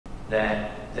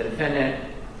that the defendant,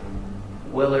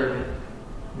 Willard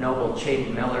Noble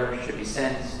Chaden Miller, should be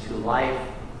sentenced to life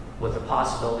with the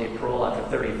possibility of parole after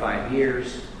 35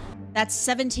 years. That's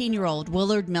 17-year-old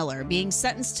Willard Miller being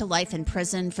sentenced to life in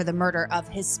prison for the murder of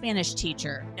his Spanish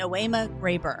teacher, Nohema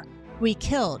Graber, who he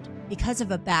killed because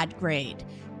of a bad grade.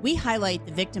 We highlight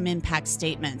the victim impact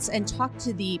statements and talk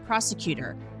to the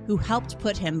prosecutor who helped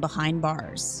put him behind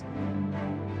bars.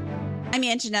 I'm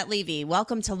Angenette Levy.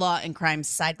 Welcome to Law and Crime's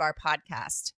Sidebar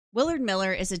podcast. Willard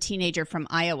Miller is a teenager from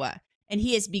Iowa, and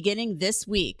he is beginning this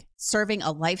week serving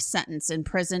a life sentence in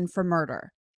prison for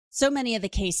murder. So many of the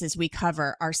cases we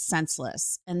cover are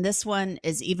senseless, and this one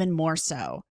is even more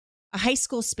so. A high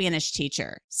school Spanish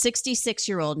teacher,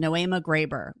 66-year-old Nohema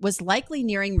Graber, was likely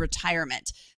nearing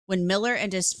retirement when Miller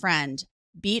and his friend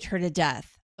beat her to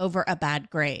death over a bad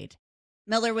grade.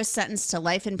 Miller was sentenced to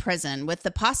life in prison with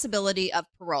the possibility of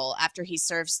parole after he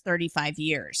serves 35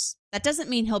 years. That doesn't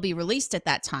mean he'll be released at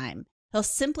that time. He'll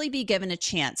simply be given a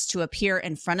chance to appear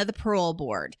in front of the parole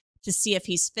board to see if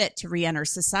he's fit to re-enter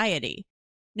society.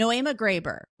 Nohema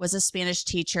Graber was a Spanish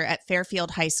teacher at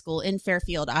Fairfield High School in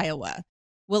Fairfield, Iowa.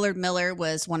 Willard Miller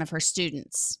was one of her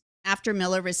students. After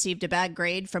Miller received a bad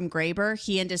grade from Graber,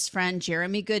 he and his friend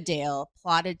Jeremy Goodale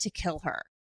plotted to kill her.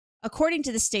 According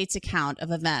to the state's account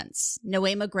of events,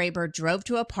 Nohema Graber drove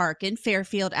to a park in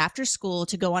Fairfield after school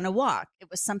to go on a walk. It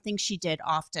was something she did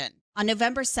often. On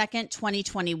November 2nd,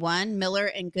 2021, Miller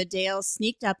and Goodale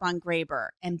sneaked up on Graber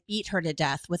and beat her to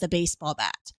death with a baseball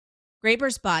bat.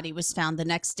 Graber's body was found the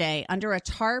next day under a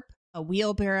tarp, a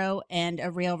wheelbarrow, and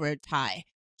a railroad tie,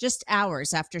 just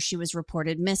hours after she was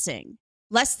reported missing.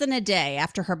 Less than a day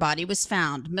after her body was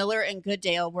found, Miller and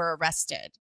Goodale were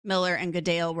arrested. Miller and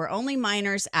Goodale were only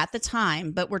minors at the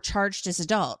time, but were charged as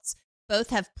adults.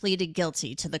 Both have pleaded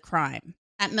guilty to the crime.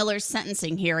 At Miller's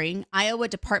sentencing hearing, Iowa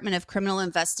Department of Criminal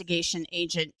Investigation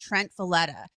agent Trent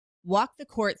Valletta walked the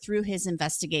court through his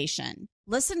investigation.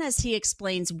 Listen as he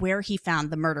explains where he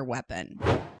found the murder weapon.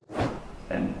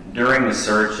 And during the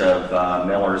search of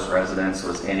Miller's residence,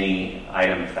 was any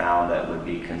item found that would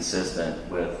be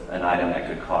consistent with an item that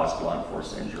could cause blunt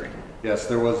force injury? Yes,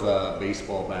 there was a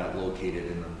baseball bat located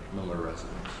in the Miller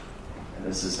residence. And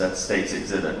this is that State's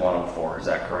Exhibit 104, is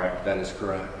that correct? That is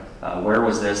correct. Where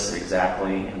was this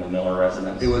exactly in the Miller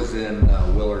residence? It was in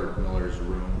Willard Miller's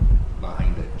room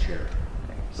behind a chair.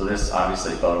 Okay. So this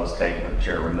obviously photo was taken with the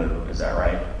chair removed, is that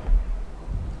right?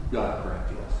 Yeah,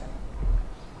 correct, yes.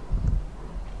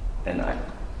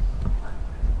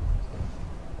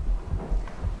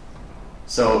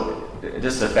 So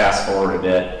just to fast forward a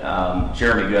bit,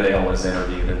 Jeremy Goodale was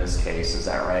interviewed in this case, is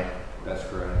that right? That's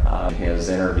correct. His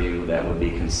interview that would be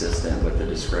consistent with the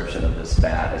description of this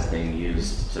bat as being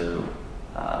used to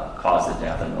cause the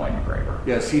death of Nohema Graber.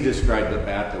 Yes, he described the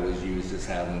bat that was used as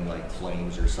having like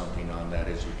flames or something on that,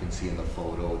 as you can see in the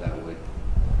photo, that would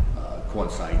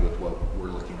coincide with what we're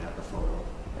looking at the photo.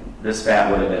 This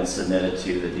bat would have been submitted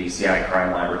to the DCI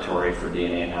Crime Laboratory for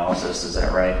DNA analysis, is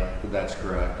that right? That's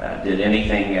correct. Did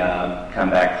anything come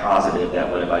back positive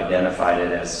that would have identified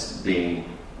it as being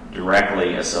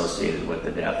directly associated with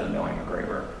the death of Nohema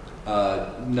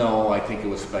Graber? No, I think it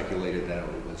was speculated that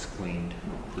it was cleaned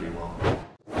pretty well.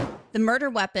 The murder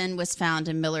weapon was found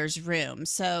in Miller's room,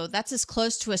 so that's as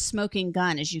close to a smoking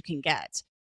gun as you can get.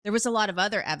 There was a lot of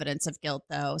other evidence of guilt,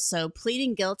 though, so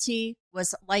pleading guilty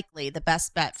was likely the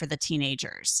best bet for the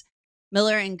teenagers.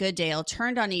 Miller and Goodale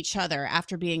turned on each other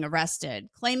after being arrested,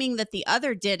 claiming that the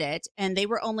other did it and they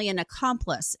were only an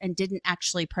accomplice and didn't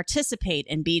actually participate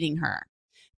in beating her.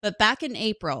 But back in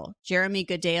April, Jeremy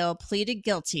Goodale pleaded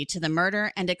guilty to the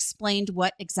murder and explained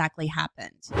what exactly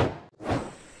happened.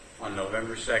 On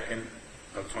November 2nd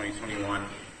of 2021,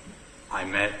 I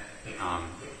met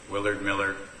Willard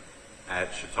Miller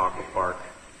at Chautauqua Park.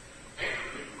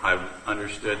 I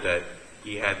understood that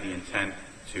he had the intent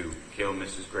to kill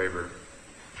Mrs. Graber.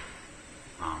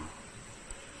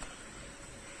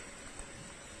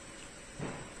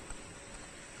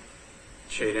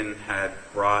 Chaden had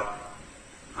brought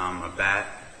a bat,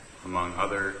 among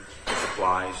other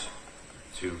supplies,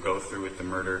 to go through with the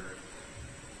murder.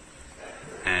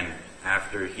 And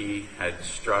after he had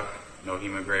struck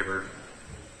Nohema Graber,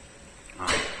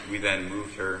 we then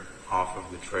moved her off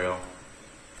of the trail,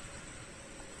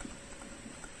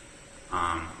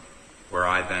 where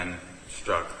I then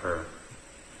struck her,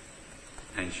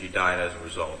 and she died as a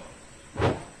result.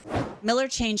 Miller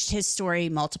changed his story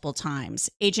multiple times.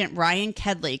 Agent Ryan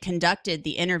Kedley conducted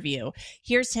the interview.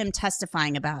 Here's him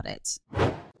testifying about it.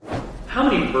 How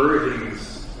many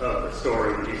versions of the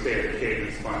story would you say that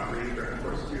Chaden spun for you during the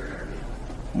course of your interview?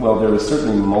 Well, there was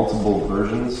certainly multiple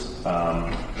versions,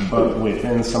 but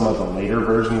within some of the later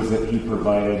versions that he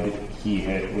provided,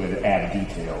 would add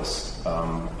details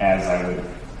as I would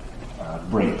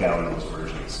break down those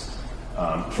versions.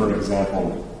 For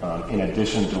example, in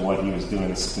addition to what he was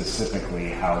doing specifically,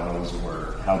 how those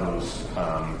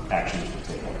actions were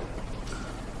taken.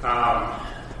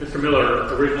 Mr.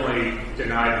 Miller originally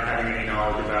denied having any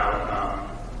knowledge about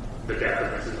the death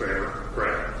of Mrs. Graber,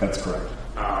 correct? That's correct.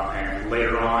 And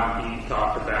later on, he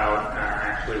talked about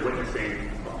actually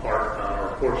witnessing a part or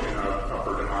a portion of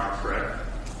her demise, correct?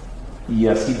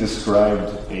 Yes, he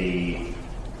described an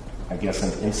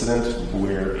incident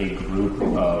where a group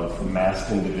of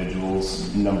masked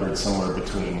individuals, numbered somewhere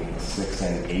between 6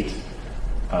 and 8,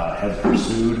 had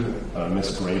pursued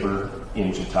Miss Graber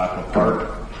in Chautauqua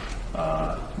Park.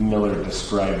 Miller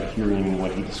described hearing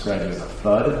what he described as a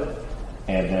thud,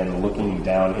 and then looking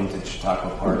down into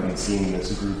Chautauqua Park and seeing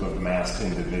this group of masked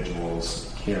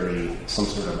individuals carry some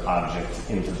sort of object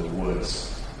into the woods,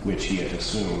 which he had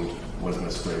assumed was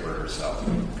Miss Graber herself.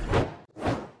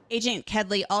 Agent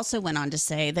Kedley also went on to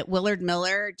say that Willard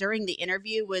Miller, during the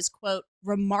interview, was, quote,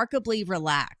 remarkably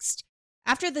relaxed.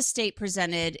 After the state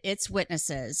presented its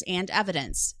witnesses and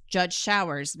evidence, Judge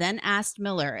Showers then asked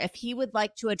Miller if he would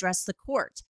like to address the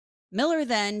court. Miller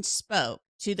then spoke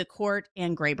to the court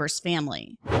and Graber's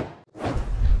family.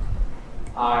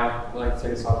 I'd like to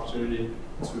take this opportunity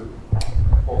to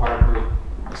wholeheartedly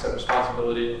accept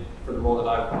responsibility for the role that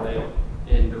I've played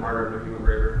in the murder of Nohema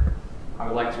Graber. I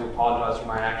would like to apologize for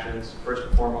my actions, first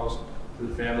and foremost, to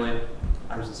the family.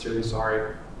 I'm sincerely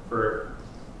sorry for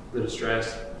the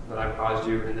distress that I've caused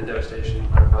you and the devastation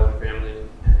I've caused your family.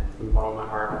 And from the bottom of my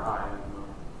heart, I am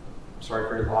sorry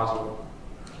for your loss.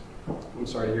 I'm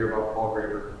sorry to hear about Paul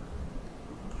Graber.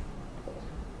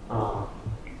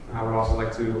 I would also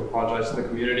like to apologize to the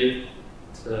community,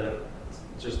 to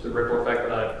just the ripple effect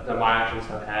that my actions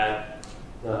have had,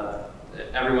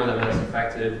 everyone that is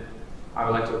affected. I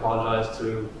would like to apologize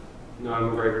to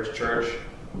Nohema Graber's church.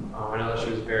 I know that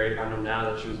I know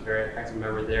now that she was a very active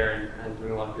member there and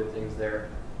doing a lot of good things there.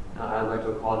 I'd like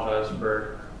to apologize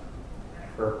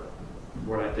for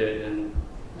what I did and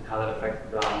how that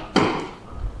affected them.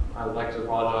 I'd like to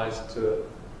apologize to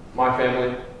my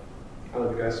family. I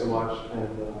love you guys so much, and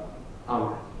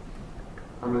I'm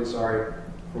really sorry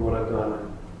for what I've done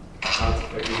and how it's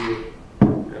affected you.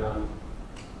 And I'm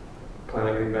planning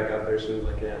on getting back out there as soon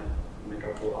as I can and make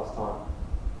up for the lost time.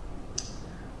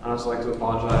 I'd also like to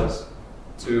apologize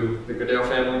to the Goodale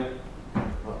family.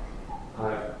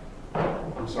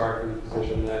 I'm sorry for the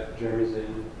position that Jeremy's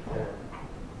in, and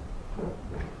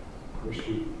I wish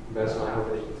you the best, and I hope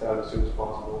that he gets out as soon as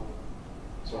possible.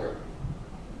 Sorry.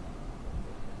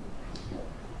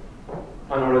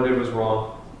 I know what I did was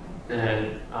wrong,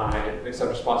 and I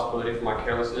accept responsibility for my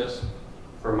carelessness,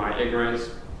 for my ignorance,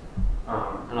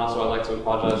 and also I'd like to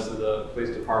apologize to the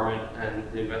police department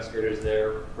and the investigators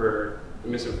there for the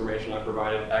misinformation I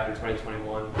provided back in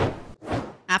 2021.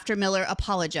 After Miller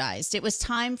apologized, it was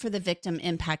time for the victim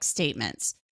impact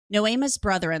statements. Nohema's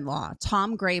brother-in-law,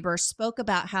 Tom Graber, spoke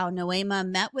about how Nohema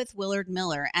met with Willard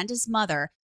Miller and his mother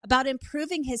about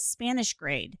improving his Spanish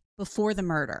grade before the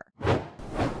murder.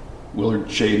 Willard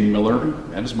Shaden Miller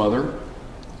and his mother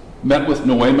met with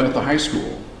Nohema at the high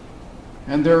school,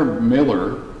 and there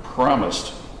Miller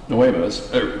promised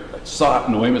sought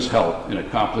Nohema's help in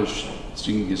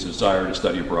accomplishing his desire to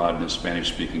study abroad in a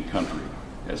Spanish-speaking country,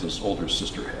 as his older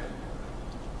sister had.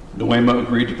 Nohema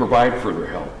agreed to provide further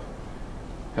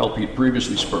help he'd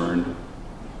previously spurned,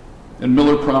 and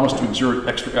Miller promised to exert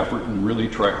extra effort and really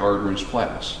try harder in his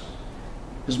class.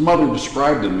 His mother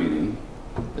described the meeting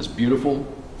as beautiful,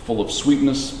 full of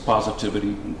sweetness, positivity,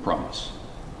 and promise.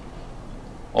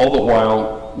 All the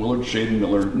while, Willard Shaden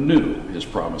Miller knew his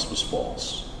promise was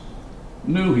false,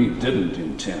 knew he didn't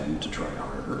intend to try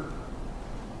harder.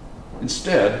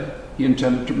 Instead, he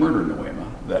intended to murder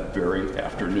Nohema that very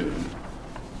afternoon,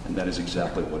 and that is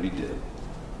exactly what he did.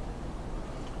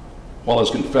 While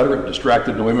his Confederate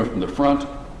distracted Nohema from the front,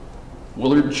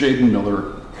 Willard Shaden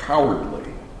Miller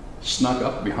cowardly snuck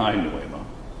up behind Nohema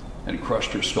and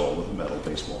crushed her skull with a metal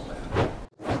baseball bat.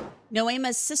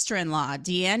 Nohema's sister-in-law,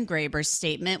 Deanne Graber's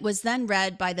statement was then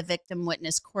read by the victim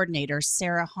witness coordinator,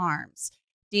 Sarah Harms.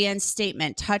 Deanne's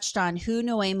statement touched on who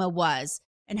Nohema was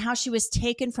and how she was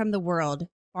taken from the world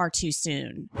far too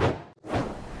soon.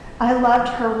 I loved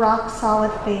her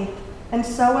rock-solid faith and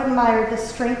so admired the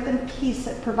strength and peace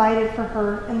it provided for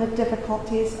her in the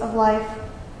difficulties of life.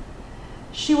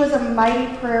 She was a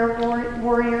mighty prayer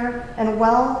warrior and,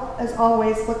 well, as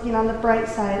always, looking on the bright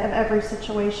side of every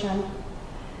situation.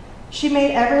 She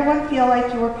made everyone feel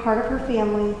like you were part of her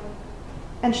family.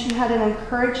 and she had an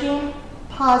encouraging,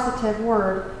 positive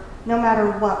word no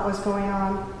matter what was going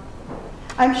on.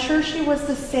 I'm sure she was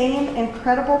the same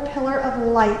incredible pillar of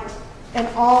light in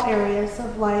all areas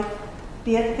of life,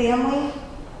 be it family,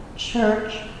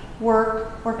 church,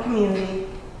 work, or community.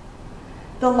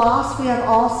 The loss we have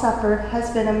all suffered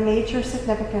has been of major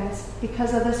significance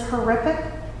because of this horrific,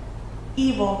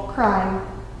 evil crime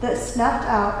that snuffed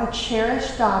out a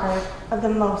cherished daughter of the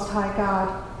Most High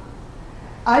God.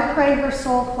 I pray her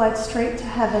soul fled straight to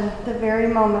heaven the very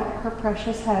moment her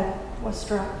precious head was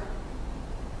struck.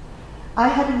 I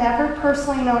had never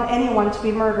personally known anyone to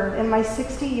be murdered in my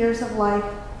 60 years of life,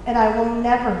 and I will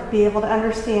never be able to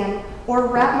understand or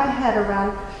wrap my head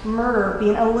around murder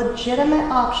being a legitimate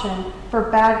option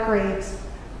for bad grades,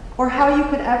 or how you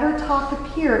could ever talk a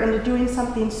peer into doing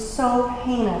something so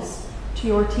heinous to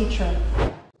your teacher.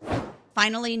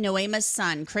 Finally, Nohema's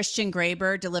son, Christian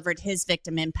Graber, delivered his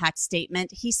victim impact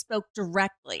statement. He spoke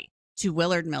directly to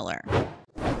Willard Miller.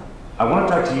 I want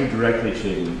to talk to you directly,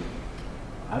 Chayden.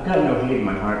 I've got no hate in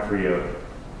my heart for you,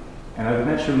 and I've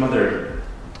met your mother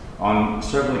on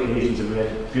several occasions, and we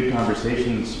had good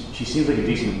conversations. She seems like a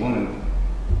decent woman,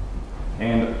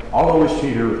 and I'll always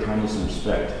treat her with kindness and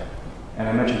respect. And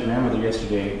I met your grandmother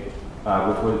yesterday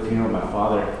before the funeral of my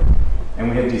father, and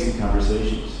we had decent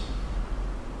conversations.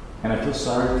 And I feel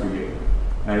sorry for you,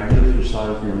 and I really feel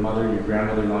sorry for your mother, your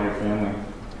grandmother, and all your family.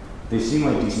 They seem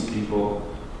like decent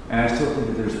people, and I still think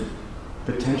that there's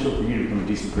potential for you to become a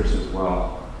decent person as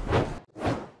well.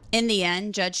 In the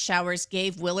end, Judge Showers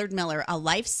gave Willard Miller a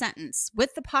life sentence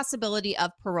with the possibility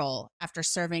of parole after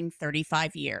serving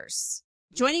 35 years.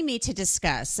 Joining me to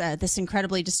discuss this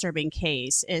incredibly disturbing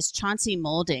case is Chauncey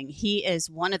Moulding. He is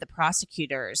one of the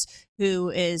prosecutors who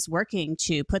is working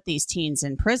to put these teens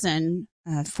in prison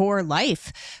for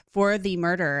life for the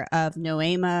murder of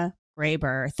Nohema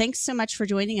Graber. Thanks so much for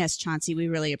joining us, Chauncey. We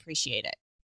really appreciate it.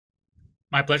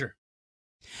 My pleasure.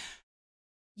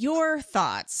 Your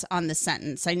thoughts on the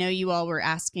sentence? I know you all were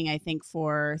asking, I think,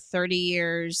 for 30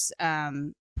 years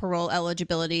parole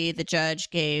eligibility. The judge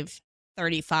gave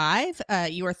 35.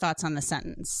 Your thoughts on the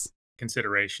sentence?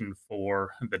 Consideration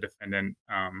for the defendant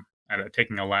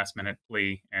taking a last-minute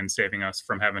plea and saving us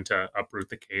from having to uproot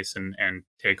the case and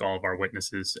take all of our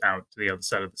witnesses out to the other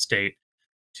side of the state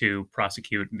to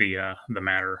prosecute the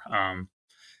matter.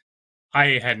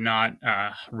 I had not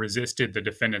resisted the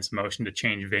defendant's motion to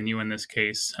change venue in this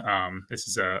case. This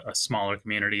is a smaller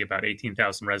community, about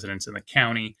 18,000 residents in the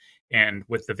county. And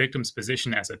with the victim's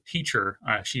position as a teacher,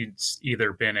 she's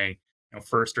either been a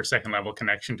first or second level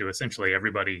connection to essentially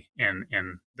everybody in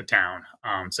the town.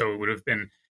 So it would have been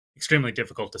extremely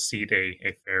difficult to seat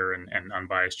a fair and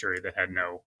unbiased jury that had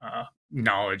no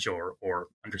knowledge or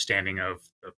understanding of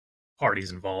the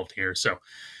parties involved here. So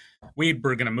we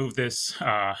were going to move this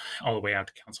all the way out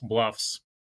to Council Bluffs,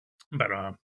 but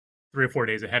 3 or 4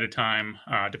 days ahead of time,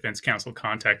 defense counsel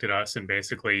contacted us and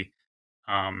basically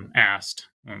asked,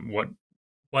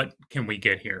 what can we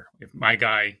get here? If my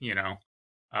guy,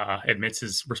 admits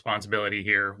his responsibility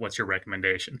here, what's your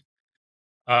recommendation?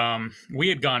 We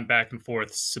had gone back and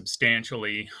forth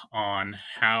substantially on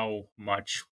how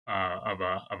much of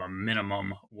a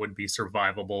minimum would be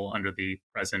survivable under the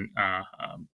present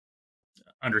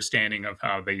understanding of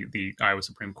how the Iowa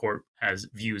Supreme Court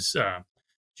views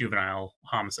juvenile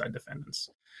homicide defendants.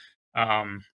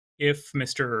 If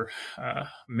Mr.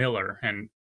 Miller, and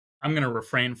I'm going to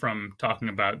refrain from talking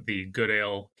about the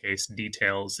Goodale case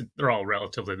details, they're all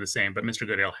relatively the same, but Mr.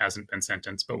 Goodale hasn't been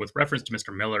sentenced. But with reference to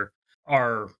Mr. Miller,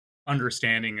 our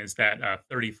understanding is that a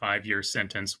 35-year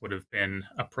sentence would have been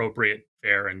appropriate,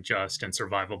 fair, and just, and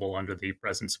survivable under the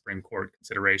present Supreme Court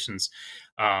considerations.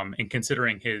 And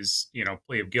considering his,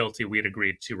 plea of guilty, we had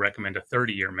agreed to recommend a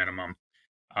 30-year minimum.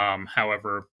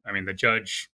 However, the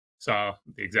judge saw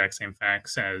the exact same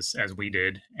facts as we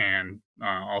did, and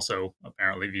also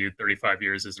apparently viewed 35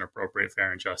 years as an appropriate,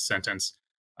 fair, and just sentence.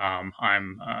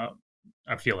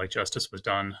 I feel like justice was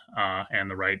done,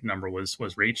 and the right number was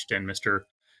reached, and Mr.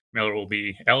 Miller will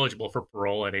be eligible for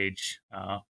parole at age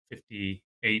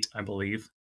 58, I believe.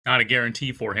 Not a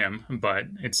guarantee for him, but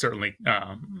it's certainly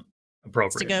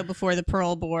appropriate. To go before the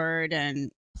parole board and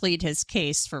plead his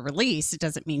case for release, it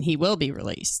doesn't mean he will be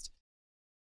released.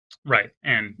 Right.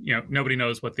 And, nobody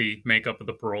knows what the makeup of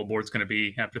the parole board is going to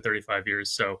be after 35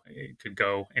 years, so it could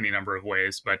go any number of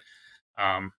ways. But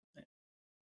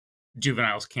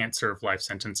juveniles can't serve life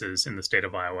sentences in the state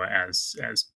of Iowa as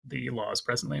the law is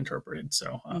presently interpreted.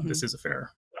 So this is a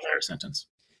fair sentence.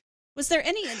 Was there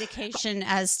any indication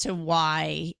as to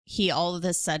why he all of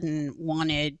a sudden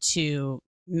wanted to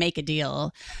make a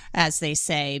deal, as they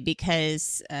say,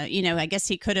 because, I guess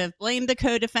he could have blamed the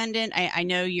co-defendant. I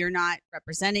know you're not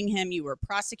representing him. You were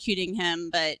prosecuting him,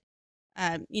 but,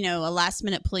 a last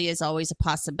minute plea is always a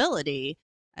possibility.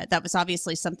 That was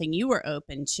obviously something you were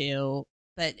open to,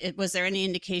 but was there any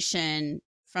indication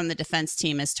from the defense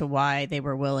team as to why they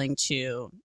were willing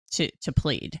to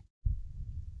plead?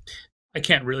 I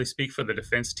can't really speak for the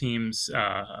defense team's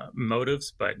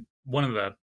motives, but one of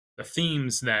the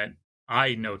themes that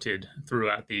I noted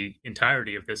throughout the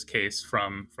entirety of this case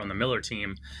from the Miller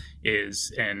team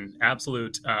is an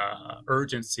absolute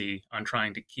urgency on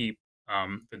trying to keep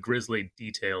the grisly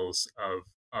details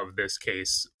of this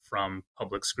case from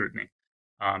public scrutiny.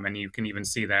 And you can even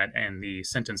see that in the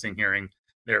sentencing hearing.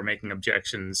 They're making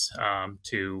objections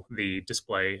to the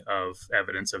display of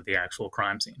evidence of the actual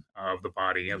crime scene, of the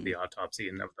body, of the autopsy,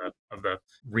 and of the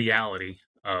reality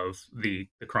of the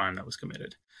crime that was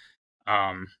committed.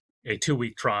 A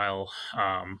 2-week trial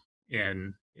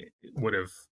would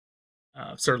have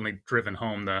certainly driven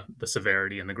home the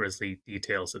severity and the grisly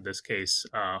details of this case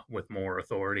with more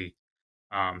authority.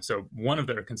 So one of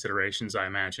their considerations, I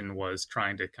imagine, was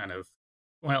trying to kind of,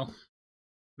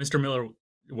 Mr. Miller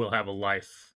will have a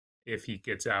life if he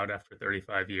gets out after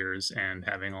 35 years, and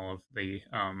having all of the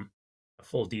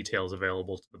full details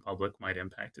available to the public might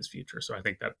impact his future. So I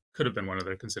think that could have been one of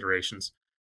their considerations.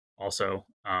 Also,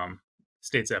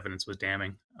 state's evidence was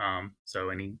damning. So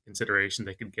any consideration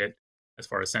they could get as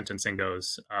far as sentencing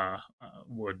goes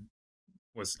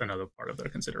was another part of their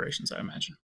considerations, I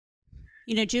imagine.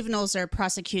 Juveniles are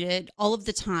prosecuted all of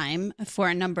the time for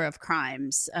a number of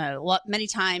crimes. Many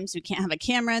times we can't have a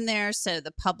camera in there, so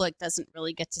the public doesn't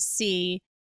really get to see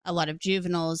a lot of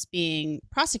juveniles being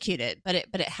prosecuted. But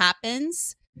it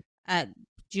happens.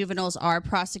 Juveniles are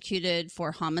prosecuted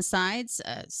for homicides,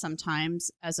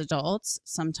 sometimes as adults,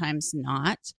 sometimes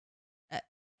not.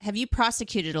 Have you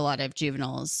prosecuted a lot of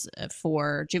juveniles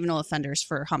for juvenile offenders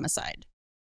for homicide?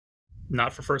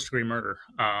 Not for first-degree murder.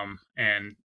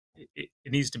 And it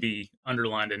needs to be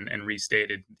underlined and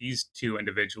restated. These two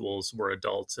individuals were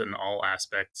adults in all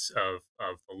aspects of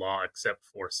the law except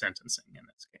for sentencing in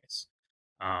this case.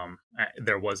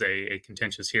 There was a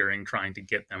contentious hearing trying to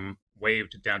get them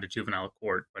waived down to juvenile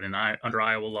court, but under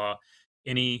Iowa law,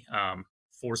 any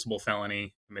forcible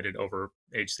felony committed over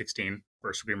age 16,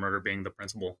 first-degree murder being the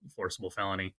principal forcible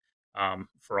felony,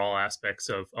 for all aspects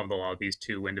of the law, these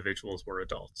two individuals were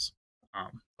adults.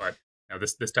 But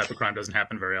this type of crime doesn't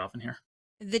happen very often here.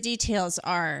 The details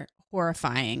are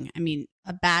horrifying. I mean,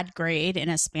 a bad grade in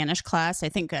a Spanish class, I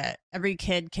think every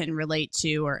kid can relate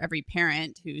to, or every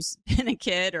parent who's been a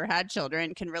kid or had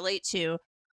children can relate to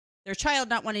their child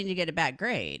not wanting to get a bad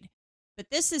grade. But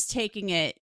this is taking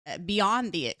it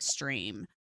beyond the extreme.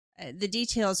 The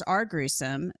details are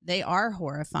gruesome. They are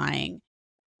horrifying.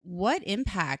 What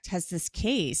impact has this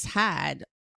case had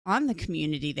on the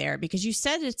community there? Because you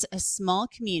said it's a small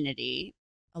community.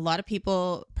 A lot of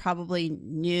people probably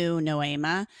knew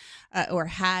Nohema or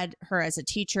had her as a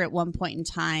teacher at one point in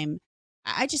time.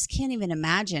 I just can't even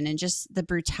imagine, and just the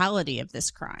brutality of this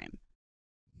crime.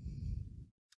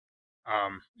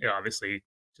 Obviously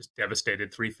just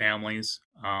devastated 3 families,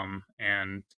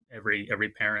 and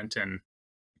every parent, and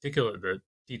particularly the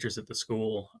teachers at the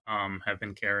school, have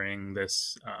been carrying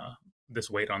this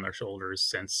weight on their shoulders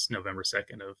since November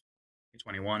 2nd of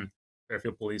 2021.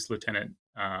 Fairfield Police Lieutenant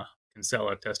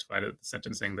Kinsella testified at the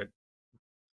sentencing that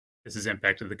this has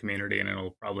impacted the community, and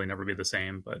it'll probably never be the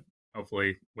same. But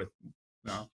hopefully, with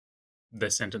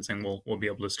this sentencing, we'll be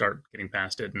able to start getting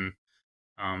past it and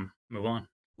move on.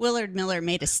 Willard Miller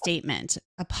made a statement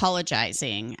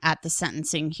apologizing at the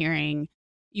sentencing hearing.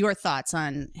 Your thoughts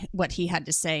on what he had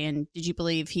to say, and did you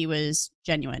believe he was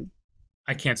genuine?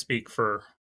 I can't speak for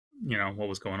what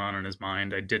was going on in his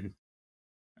mind. I did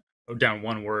wrote down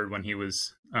one word when he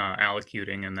was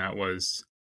allocuting, and that was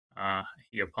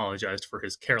he apologized for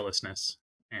his carelessness,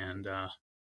 and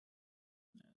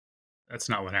that's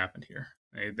not what happened here.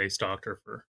 They stalked her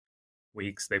for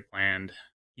weeks.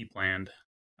 He planned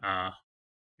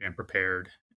and prepared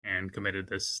and committed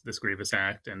this grievous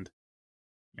act, and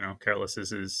careless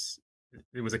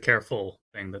it was a careful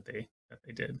thing that they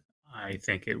did. I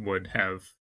think it would have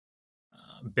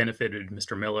benefited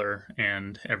Mr. Miller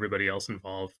and everybody else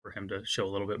involved for him to show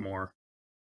a little bit more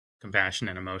compassion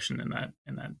and emotion in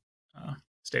that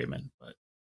statement. But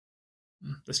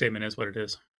the statement is what it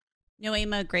is.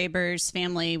 Nohema Graber's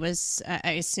family was,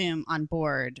 I assume, on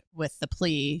board with the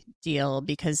plea deal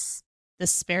because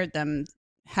this spared them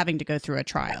having to go through a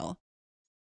trial.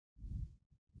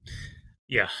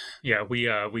 Yeah,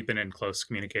 we've been in close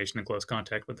communication and close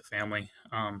contact with the family.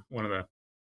 One of the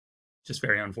just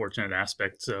very unfortunate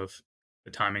aspects of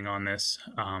the timing on this.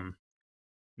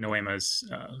 Nohema's,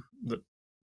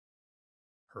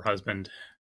 her husband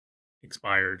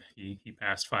expired. He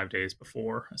passed 5 days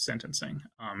before sentencing,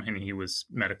 and he was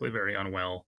medically very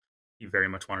unwell. He very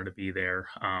much wanted to be there,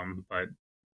 but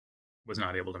was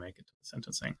not able to make it to the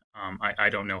sentencing. I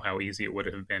don't know how easy it would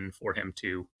have been for him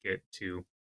to get to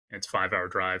its 5-hour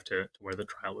drive to where the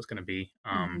trial was going to be.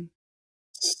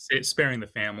 Sparing the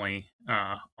family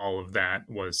all of that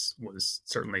was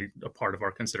certainly a part of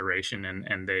our consideration,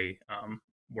 and they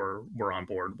were on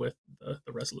board with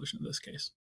the resolution of this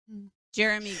case.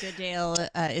 Jeremy Goodale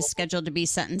is scheduled to be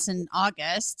sentenced in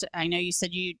August. I know you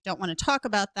said you don't want to talk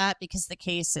about that because the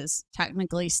case is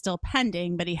technically still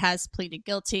pending, but he has pleaded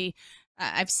guilty.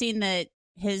 I've seen that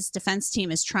his defense team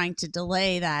is trying to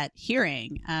delay that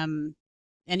hearing.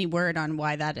 Any word on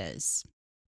why that is?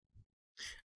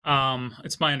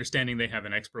 It's my understanding they have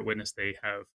an expert witness they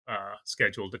have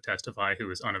scheduled to testify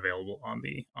who is unavailable on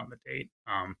the date.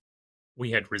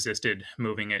 We had resisted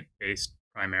moving it based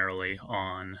primarily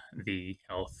on the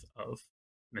health of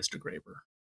Mr. Graber.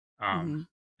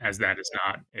 As that is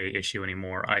not an issue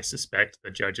anymore, I suspect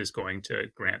the judge is going to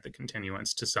grant the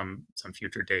continuance to some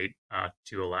future date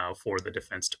to allow for the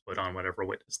defense to put on whatever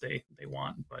witness they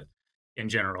want. But in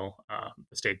general,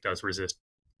 the state does resist.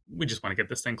 We just want to get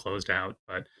this thing closed out,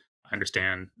 but I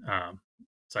understand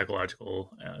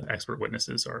psychological expert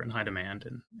witnesses are in high demand,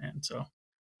 and so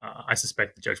I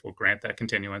suspect the judge will grant that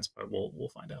continuance, but we'll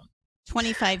find out.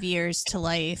 25 years to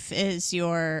life is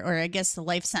or I guess the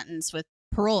life sentence with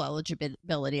parole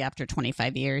eligibility after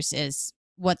 25 years is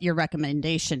what your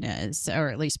recommendation is, or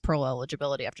at least parole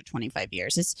eligibility after 25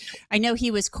 years. I know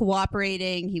he was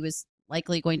cooperating. He was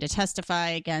likely going to testify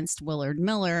against Willard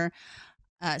Miller.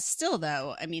 Still,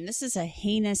 though, I mean, this is a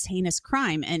heinous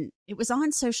crime, and it was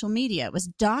on social media. It was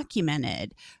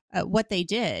documented what they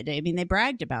did. I mean, they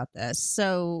bragged about this.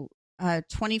 So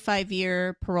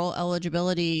 25-year parole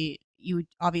eligibility, you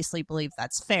obviously believe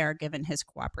that's fair given his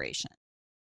cooperation.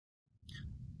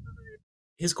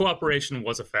 His cooperation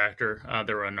was a factor.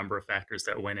 There were a number of factors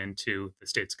that went into the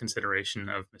state's consideration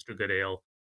of Mr. Goodale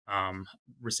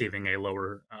receiving a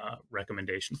lower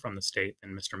recommendation from the state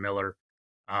than Mr. Miller.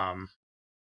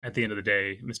 At the end of the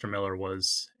day, Mr. Miller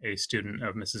was a student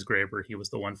of Mrs. Graber. He was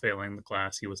the one failing the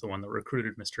class. He was the one that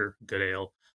recruited Mr.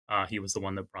 Goodale. He was the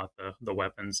one that brought the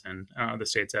weapons, and the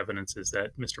state's evidence is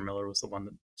that Mr. Miller was the one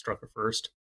that struck her first.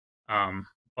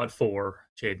 But for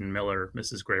Jaden Miller,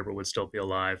 Mrs. Graber would still be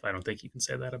alive. I don't think you can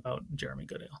say that about Jeremy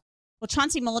Goodale. Well,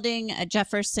 Chauncey Moulding, a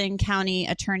Jefferson County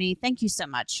attorney, thank you so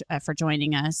much for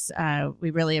joining us.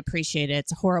 We really appreciate it.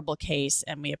 It's a horrible case,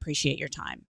 and we appreciate your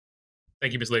time.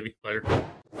 Thank you, Ms. Levy. Pleasure.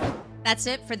 That's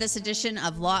it for this edition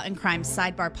of Law and Crime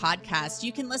Sidebar podcast.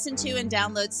 You can listen to and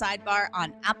download Sidebar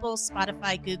on Apple,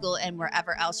 Spotify, Google, and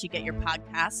wherever else you get your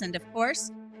podcasts. And of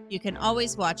course, you can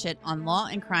always watch it on Law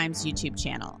and Crime's YouTube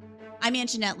channel. I'm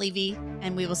Angenette Levy,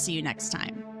 and we will see you next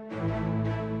time.